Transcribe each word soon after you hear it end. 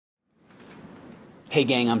Hey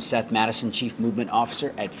gang, I'm Seth Mattison, Chief Movement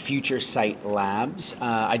Officer at FutureSight Labs.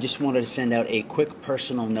 I just wanted to send out a quick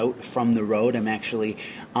personal note from the road. I'm actually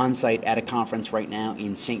on site at a conference right now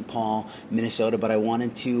in St. Paul, Minnesota, but I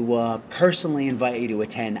wanted to personally invite you to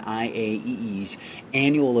attend Iaee-Tve's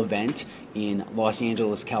annual event in Los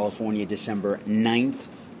Angeles, California, December 9th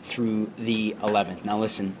through the 11th. Now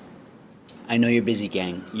listen, I know you're busy,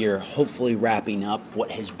 gang. You're hopefully wrapping up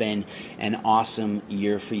what has been an awesome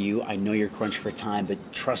year for you. I know you're crunched for time,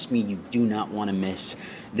 but trust me, you do not want to miss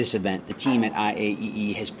this event. The team at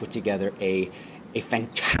Iaee has put together a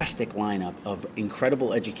fantastic lineup of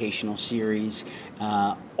incredible educational series,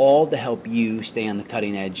 all to help you stay on the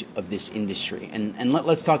cutting edge of this industry. And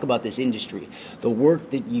let's talk about this industry. The work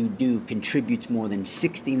that you do contributes more than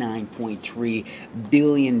 $69.3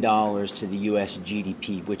 billion to the U.S.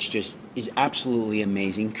 GDP, which just is absolutely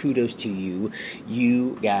amazing. Kudos to you.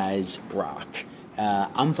 You guys rock.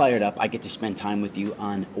 I'm fired up. I get to spend time with you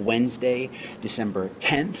on Wednesday, December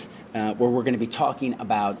 10th, where we're going to be talking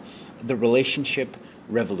about the relationship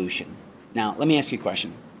revolution. Now, let me ask you a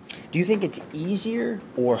question. Do you think it's easier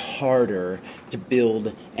or harder to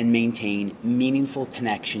build and maintain meaningful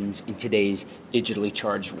connections in today's digitally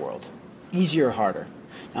charged world? Easier or harder?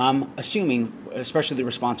 Now, I'm assuming, especially the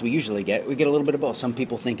response we usually get, we get a little bit of both. Some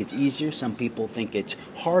people think it's easier, some people think it's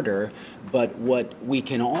harder, but what we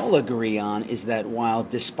can all agree on is that while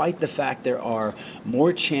despite the fact there are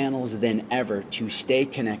more channels than ever to stay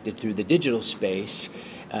connected through the digital space,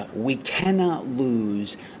 we cannot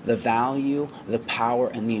lose the value, the power,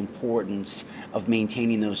 and the importance of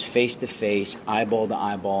maintaining those face-to-face,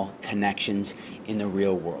 eyeball-to-eyeball connections in the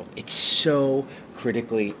real world. It's so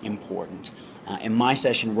critically important. In my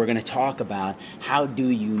session, we're going to talk about how do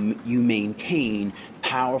you maintain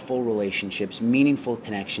powerful relationships, meaningful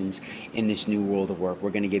connections in this new world of work.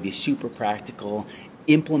 We're going to give you super practical,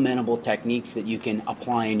 implementable techniques that you can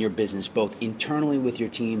apply in your business, both internally with your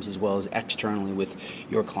teams as well as externally with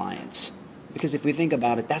your clients. Because if we think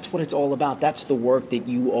about it, that's what it's all about. That's the work that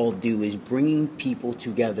you all do, is bringing people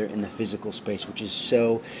together in the physical space, which is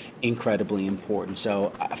so incredibly important. So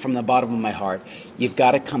from the bottom of my heart, you've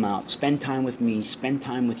got to come out, spend time with me, spend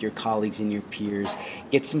time with your colleagues and your peers,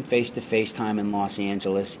 get some face-to-face time in Los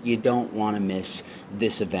Angeles. You don't want to miss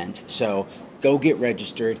this event. So go get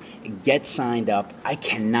registered, get signed up. I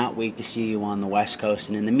cannot wait to see you on the West Coast.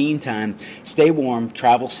 And in the meantime, stay warm,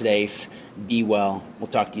 travel safe, be well. We'll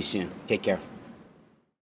talk to you soon. Take care.